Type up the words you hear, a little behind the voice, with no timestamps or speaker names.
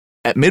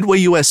At Midway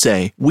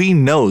USA, we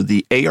know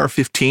the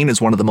AR-15 is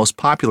one of the most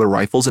popular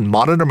rifles in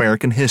modern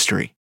American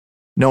history.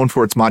 Known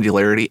for its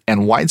modularity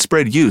and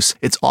widespread use,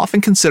 it's often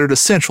considered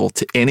essential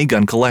to any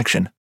gun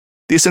collection.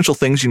 The essential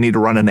things you need to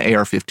run an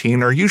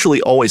AR-15 are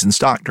usually always in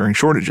stock during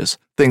shortages,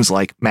 things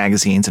like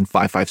magazines and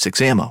 5.56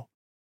 ammo.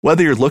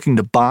 Whether you're looking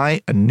to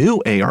buy a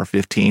new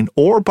AR-15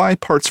 or buy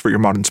parts for your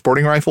modern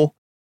sporting rifle,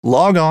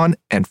 log on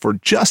and for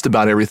just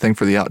about everything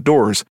for the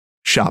outdoors,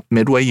 shop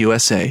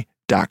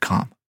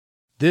MidwayUSA.com.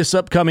 This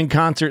upcoming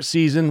concert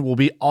season will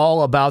be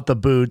all about the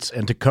boots,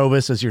 and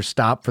Tecovas is your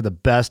stop for the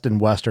best in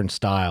Western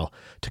style.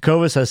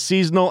 Tecovas has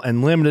seasonal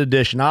and limited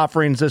edition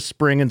offerings this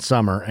spring and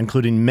summer,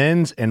 including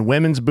men's and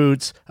women's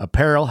boots,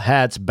 apparel,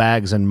 hats,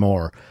 bags, and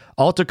more.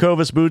 All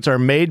Tecovas boots are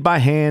made by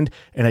hand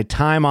in a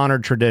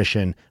time-honored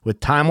tradition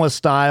with timeless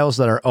styles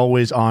that are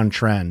always on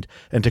trend.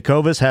 And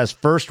Tecovas has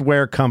first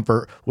wear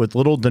comfort with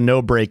little to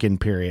no break-in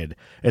period.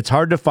 It's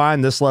hard to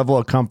find this level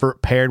of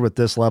comfort paired with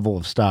this level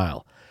of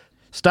style.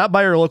 Stop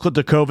by your local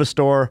Tecovas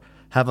store,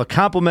 have a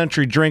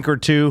complimentary drink or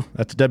two,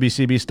 that's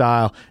WCB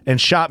style, and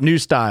shop new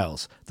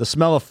styles. The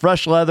smell of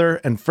fresh leather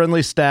and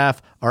friendly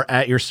staff are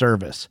at your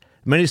service.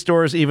 Many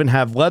stores even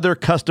have leather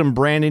custom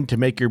branding to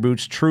make your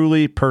boots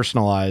truly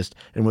personalized.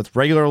 And with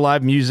regular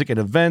live music and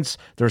events,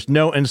 there's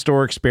no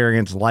in-store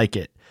experience like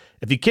it.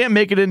 If you can't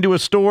make it into a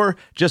store,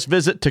 just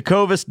visit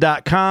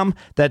Tecovas.com.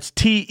 That's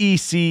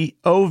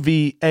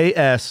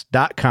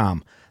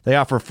TECOVAS.com. They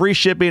offer free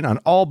shipping on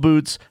all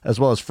boots, as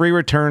well as free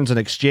returns and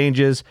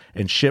exchanges,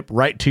 and ship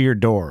right to your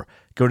door.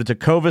 Go to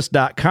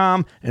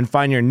Tecovas.com and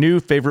find your new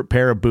favorite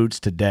pair of boots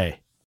today.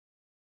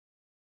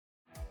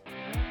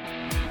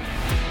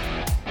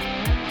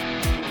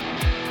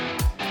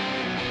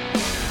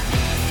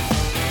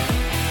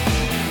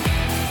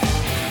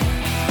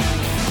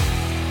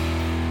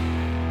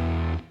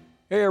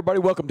 Hey everybody,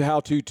 welcome to How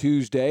To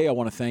Tuesday. I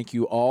want to thank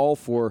you all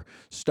for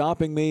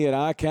stopping me at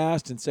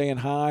ICAST and saying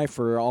hi.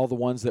 For all the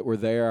ones that were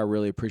there, I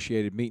really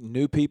appreciated meeting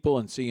new people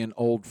and seeing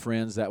old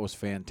friends. That was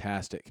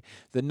fantastic.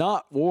 The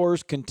Knot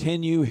Wars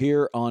continue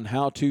here on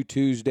How To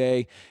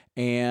Tuesday,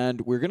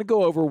 and we're going to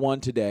go over one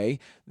today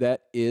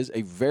that is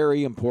a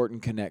very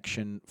important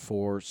connection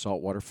for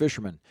saltwater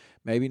fishermen.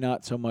 Maybe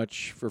not so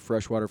much for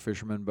freshwater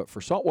fishermen, but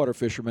for saltwater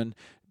fishermen,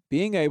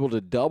 being able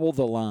to double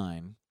the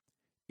line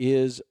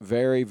is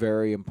very,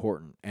 very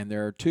important. And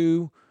there's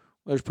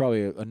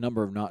probably a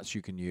number of knots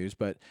you can use,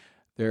 but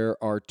there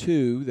are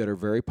two that are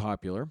very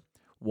popular.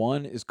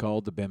 One is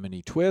called the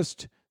Bimini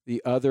Twist.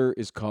 The other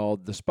is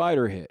called the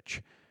Spider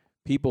Hitch.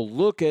 People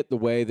look at the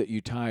way that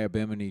you tie a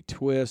Bimini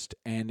Twist,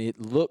 and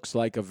it looks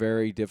like a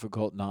very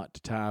difficult knot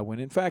to tie, when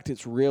in fact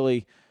it's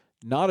really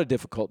not a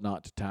difficult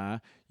knot to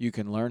tie. You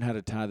can learn how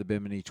to tie the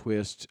Bimini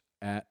Twist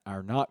at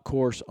our knot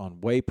course on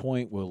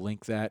Waypoint. We'll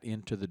link that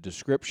into the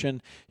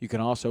description. You can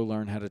also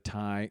learn how to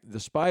tie the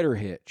Spider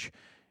Hitch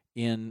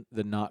in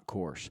the knot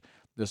course.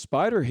 The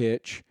Spider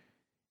Hitch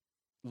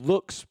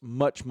looks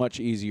much, much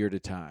easier to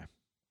tie.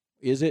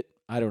 Is it?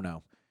 I don't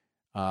know.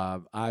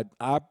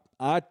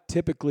 I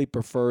typically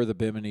prefer the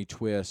Bimini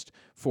Twist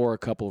for a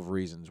couple of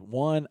reasons.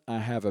 One, I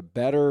have a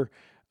better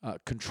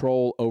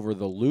control over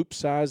the loop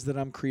size that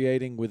I'm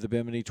creating with the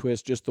Bimini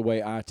Twist, just the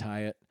way I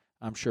tie it.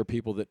 I'm sure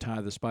people that tie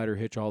the Spider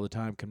Hitch all the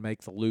time can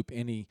make the loop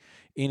any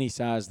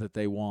size that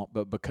they want,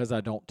 but because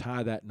I don't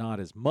tie that knot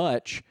as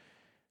much,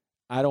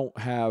 I don't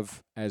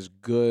have as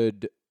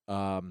good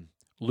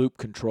loop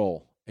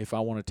control. If I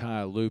want to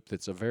tie a loop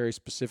that's a very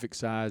specific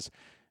size,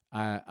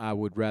 I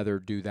would rather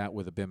do that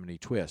with a Bimini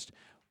Twist.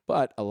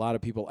 But a lot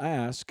of people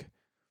ask,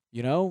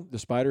 the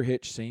Spider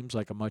Hitch seems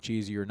like a much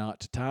easier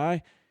knot to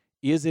tie.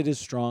 Is it as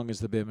strong as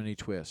the Bimini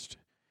Twist?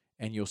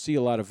 And you'll see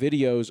a lot of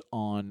videos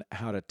on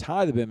how to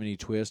tie the Bimini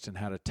Twist and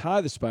how to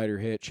tie the Spider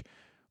Hitch,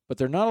 but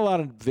there are not a lot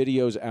of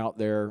videos out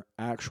there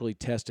actually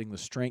testing the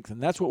strength,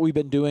 and that's what we've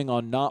been doing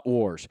on Knot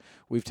Wars.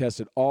 We've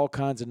tested all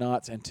kinds of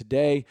knots, and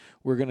today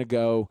we're going to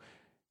go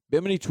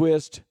Bimini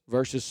Twist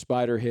versus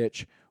Spider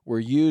Hitch. We're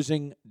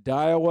using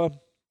Daiwa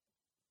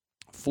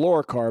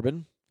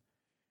fluorocarbon,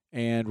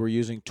 and we're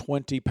using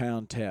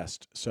 20-pound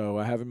test. So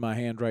I have in my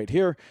hand right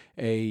here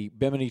a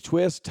Bimini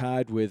Twist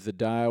tied with the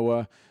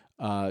Daiwa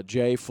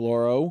J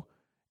Fluoro,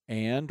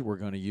 and we're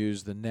going to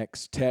use the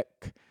Next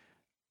Tech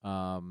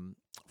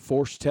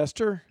force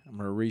tester. I'm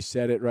going to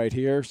reset it right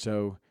here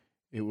so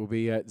it will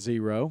be at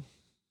 0.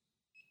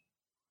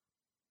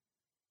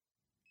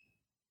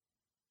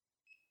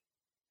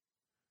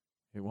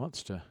 It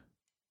wants to,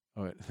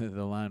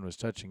 the line was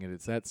touching it.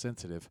 It's that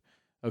sensitive.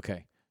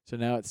 Okay, so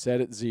now it's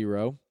set at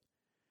 0,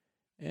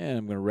 and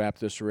I'm going to wrap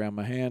this around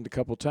my hand a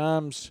couple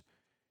times.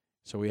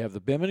 So we have the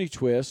Bimini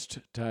Twist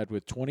tied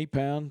with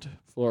 20-pound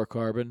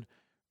fluorocarbon,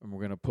 and we're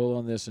going to pull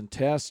on this and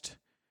test.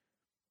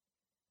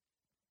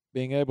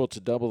 Being able to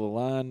double the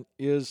line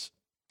is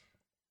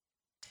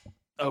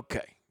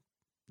okay.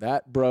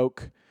 That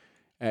broke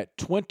at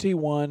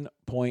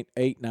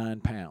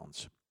 21.89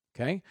 pounds.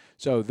 Okay,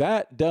 so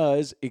that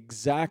does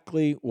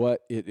exactly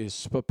what it is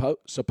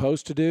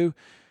supposed to do.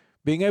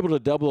 Being able to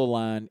double a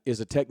line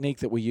is a technique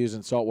that we use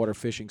in saltwater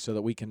fishing so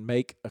that we can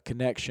make a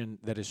connection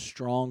that is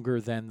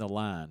stronger than the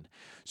line.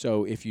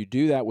 So if you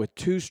do that with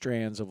 2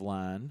 strands of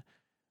line,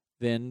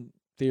 then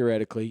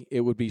theoretically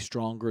it would be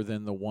stronger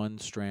than the 1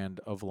 strand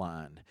of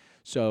line.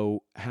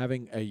 So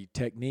having a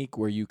technique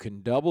where you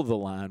can double the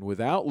line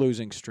without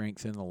losing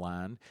strength in the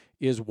line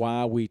is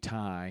why we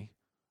tie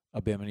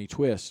a Bimini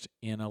twist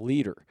in a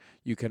leader.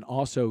 You can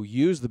also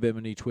use the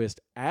Bimini twist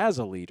as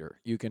a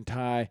leader. You can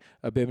tie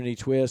a Bimini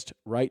twist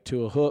right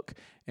to a hook,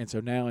 and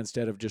so now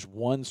instead of just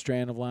 1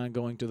 strand of line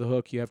going to the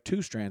hook, you have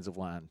 2 strands of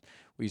line.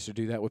 We used to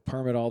do that with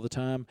permit all the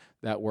time.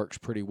 That works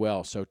pretty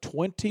well. So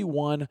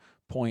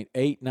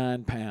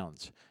 21.89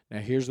 pounds. Now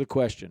here's the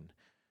question.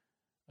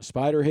 A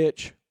spider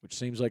hitch, which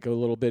seems like a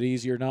little bit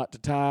easier not to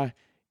tie,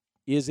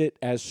 is it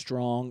as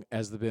strong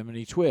as the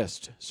Bimini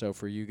twist? So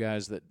for you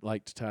guys that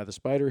like to tie the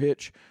spider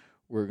hitch,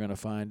 we're going to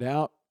find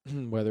out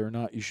whether or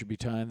not you should be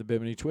tying the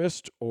Bimini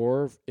twist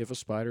or if a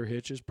spider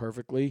hitch is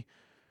perfectly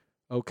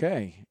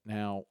okay.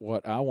 Now,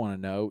 what I want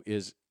to know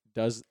is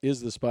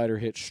the spider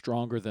hitch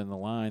stronger than the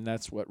line?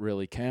 That's what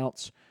really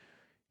counts.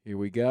 Here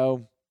we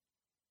go.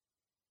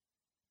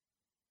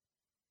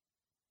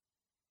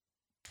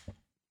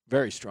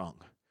 Very strong.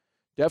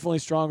 Definitely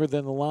stronger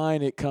than the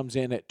line. It comes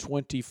in at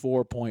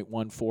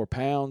 24.14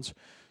 pounds.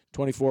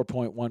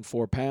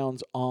 24.14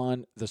 pounds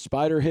on the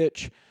spider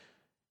hitch.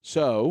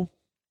 So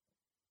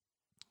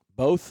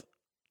both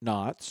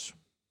knots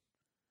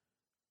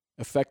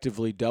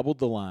effectively doubled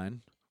the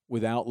line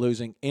without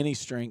losing any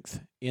strength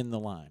in the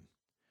line.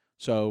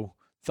 So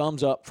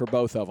thumbs up for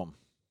both of them.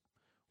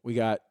 We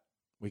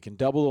can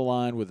double the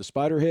line with the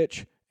spider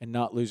hitch and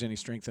not lose any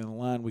strength in the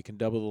line. We can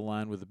double the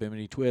line with the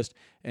Bimini twist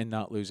and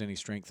not lose any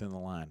strength in the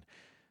line.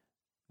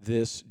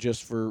 This,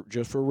 just for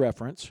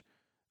reference,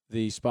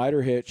 the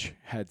spider hitch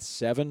had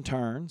 7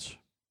 turns,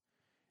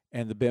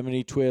 and the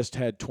Bimini twist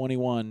had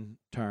 21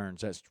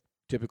 turns. That's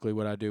typically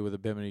what I do with a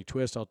Bimini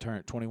twist. I'll turn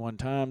it 21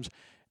 times,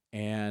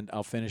 and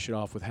I'll finish it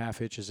off with half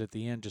hitches at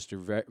the end, just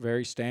a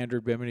very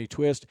standard Bimini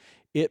twist.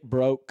 It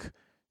broke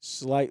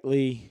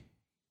slightly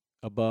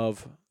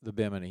above the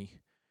Bimini,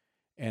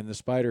 and the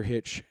spider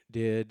hitch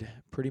did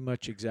pretty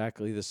much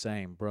exactly the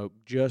same. Broke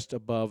just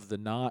above the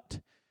knot,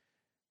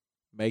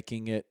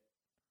 making it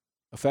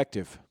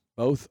effective.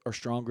 Both are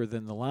stronger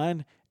than the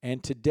line,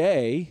 and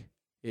today,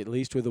 at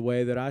least with the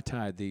way that I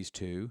tied these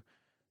two,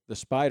 the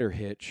spider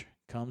hitch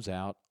comes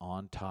out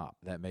on top.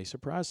 That may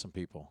surprise some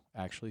people.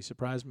 Actually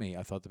surprised me.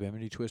 I thought the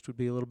Bimini twist would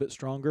be a little bit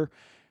stronger,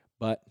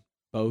 but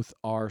both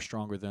are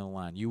stronger than the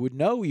line. You would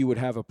know you would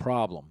have a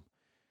problem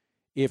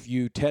if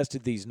you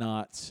tested these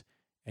knots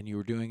and you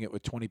were doing it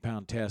with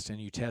 20-pound tests and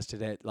you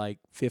tested at like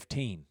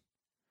 15.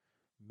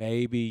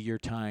 Maybe you're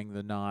tying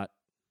the knot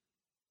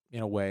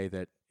in a way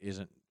that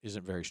isn't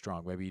very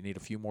strong. Maybe you need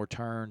a few more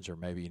turns, or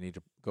maybe you need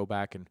to go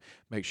back and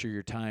make sure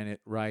you're tying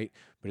it right.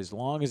 But as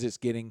long as it's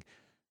getting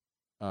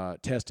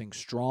testing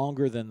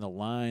stronger than the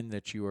line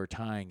that you are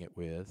tying it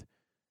with,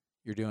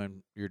 you're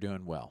doing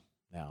well.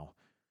 Now,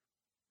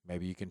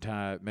 maybe you can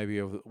tie,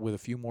 maybe with a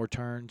few more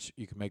turns,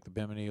 you can make the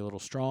Bimini a little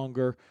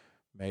stronger.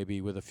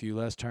 Maybe with a few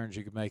less turns,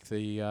 you can make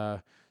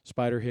the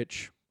spider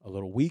hitch a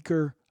little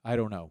weaker. I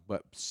don't know.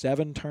 But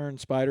 7-turn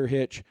spider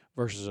hitch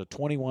versus a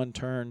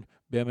 21-turn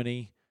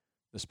Bimini,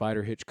 the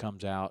spider hitch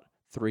comes out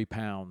 3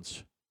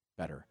 pounds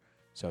better.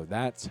 So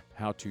that's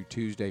How To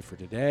Tuesday for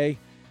today.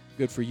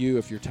 Good for you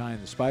if you're tying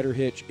the spider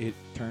hitch. It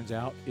turns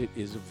out it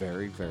is a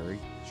very, very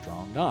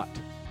strong knot.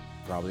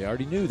 Probably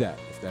already knew that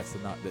if that's the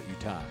knot that you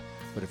tie.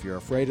 But if you're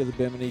afraid of the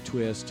Bimini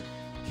twist,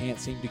 can't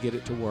seem to get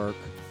it to work,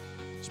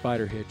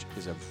 spider hitch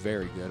is a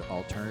very good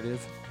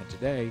alternative. And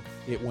today,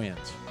 it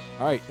wins.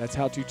 All right, that's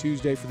How To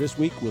Tuesday for this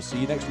week. We'll see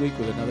you next week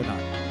with another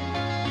knot.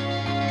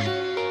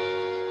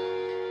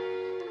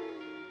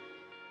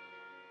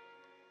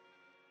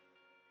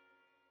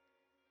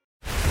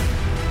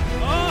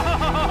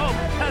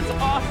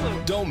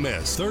 Don't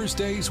miss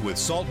Thursdays with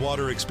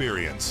Saltwater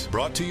Experience,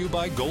 brought to you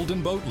by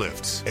Golden Boat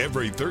Lifts,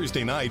 every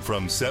Thursday night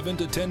from 7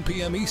 to 10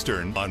 p.m.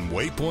 Eastern on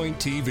Waypoint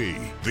TV,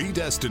 the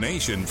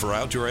destination for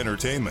outdoor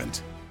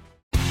entertainment.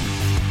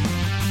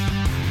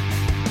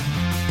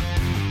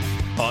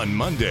 On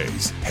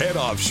Mondays, head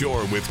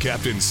offshore with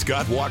Captain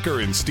Scott Walker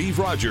and Steve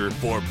Roger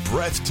for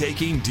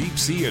breathtaking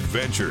deep-sea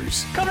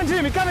adventures. Coming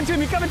to me.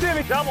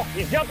 Double.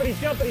 He's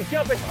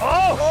jumping.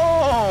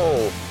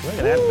 Oh! Look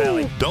at that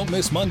belly. Don't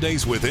miss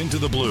Mondays with Into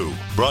the Blue,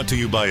 brought to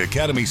you by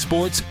Academy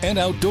Sports and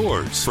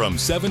Outdoors from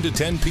 7 to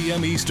 10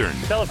 p.m. Eastern.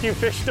 Tell a few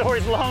fish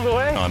stories along the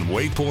way. On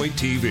Waypoint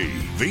TV,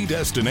 the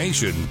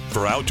destination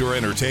for outdoor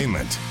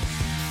entertainment.